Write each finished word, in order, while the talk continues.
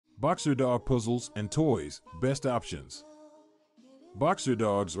Boxer dog puzzles and toys, best options. Boxer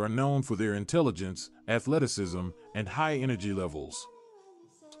dogs are known for their intelligence, athleticism, and high energy levels.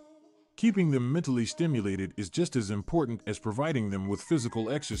 Keeping them mentally stimulated is just as important as providing them with physical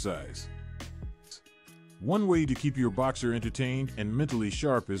exercise. One way to keep your boxer entertained and mentally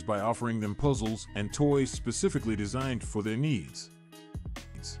sharp is by offering them puzzles and toys specifically designed for their needs.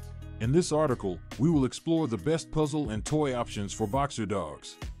 In this article, we will explore the best puzzle and toy options for boxer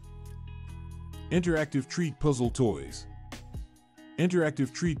dogs. Interactive treat puzzle toys.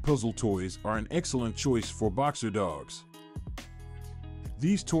 Interactive treat puzzle toys are an excellent choice for boxer dogs.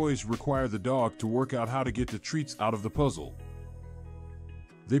 These toys require the dog to work out how to get the treats out of the puzzle.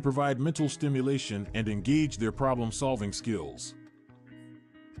 They provide mental stimulation and engage their problem-solving skills.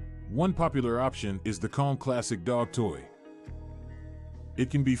 One popular option is the Calm Classic dog toy. It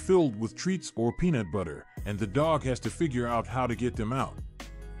can be filled with treats or peanut butter, and the dog has to figure out how to get them out.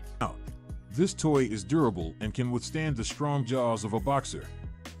 This toy is durable and can withstand the strong jaws of a boxer.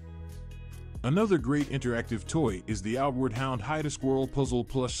 Another great interactive toy is the Outward Hound Hide-a-Squirrel Puzzle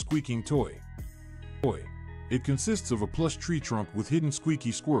Plush Squeaking Toy. It consists of a plush tree trunk with hidden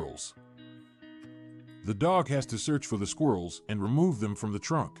squeaky squirrels. The dog has to search for the squirrels and remove them from the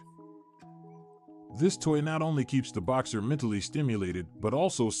trunk. This toy not only keeps the boxer mentally stimulated, but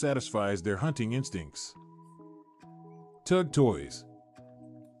also satisfies their hunting instincts. Tug Toys.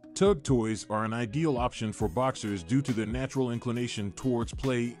 Tug toys are an ideal option for boxers due to their natural inclination towards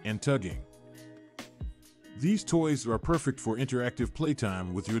play and tugging. These toys are perfect for interactive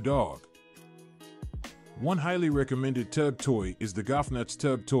playtime with your dog. One highly recommended tug toy is the Goffnuts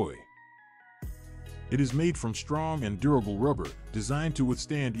Tug Toy. It is made from strong and durable rubber, designed to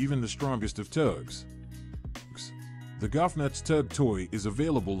withstand even the strongest of tugs. The Goffnuts Tug Toy is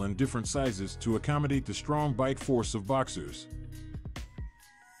available in different sizes to accommodate the strong bite force of boxers.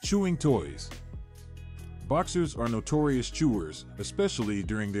 Chewing toys. Boxers are notorious chewers, especially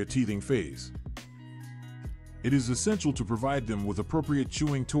during their teething phase. It is essential to provide them with appropriate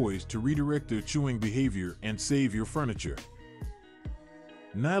chewing toys to redirect their chewing behavior and save your furniture.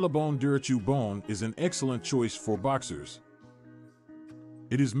 Nylabone DuraChew Bone is an excellent choice for boxers.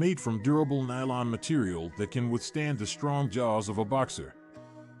 It is made from durable nylon material that can withstand the strong jaws of a boxer.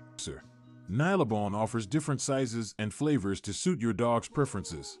 Nylabone offers different sizes and flavors to suit your dog's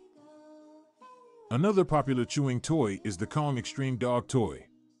preferences. Another popular chewing toy is the Kong Extreme Dog Toy.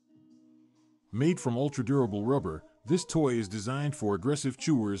 Made from ultra-durable rubber, this toy is designed for aggressive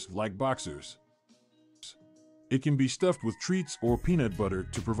chewers like boxers. It can be stuffed with treats or peanut butter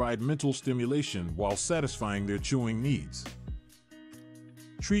to provide mental stimulation while satisfying their chewing needs.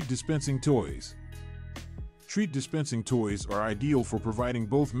 Treat dispensing toys. Treat dispensing toys are ideal for providing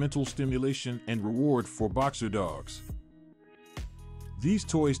both mental stimulation and reward for boxer dogs. These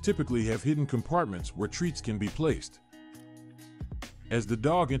toys typically have hidden compartments where treats can be placed. As the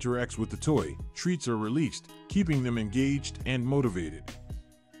dog interacts with the toy, treats are released, keeping them engaged and motivated.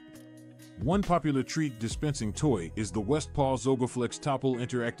 One popular treat dispensing toy is the Westpaw Zogaflex Topple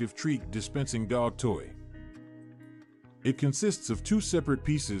Interactive Treat Dispensing Dog Toy. It consists of two separate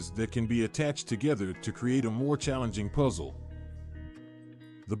pieces that can be attached together to create a more challenging puzzle.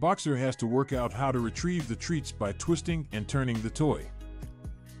 The boxer has to work out how to retrieve the treats by twisting and turning the toy.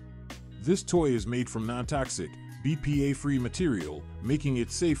 This toy is made from non-toxic, BPA-free material, making it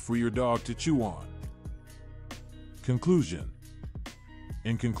safe for your dog to chew on. Conclusion.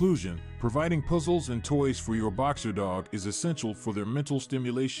 In conclusion, providing puzzles and toys for your boxer dog is essential for their mental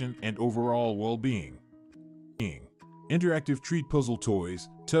stimulation and overall well-being. Interactive treat puzzle toys,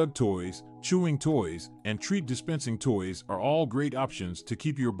 tug toys, chewing toys, and treat dispensing toys are all great options to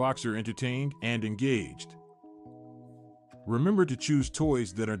keep your boxer entertained and engaged. Remember to choose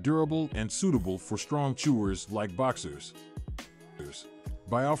toys that are durable and suitable for strong chewers like boxers.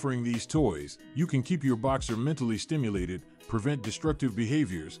 By offering these toys, you can keep your boxer mentally stimulated, prevent destructive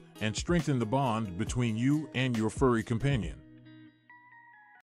behaviors, and strengthen the bond between you and your furry companion.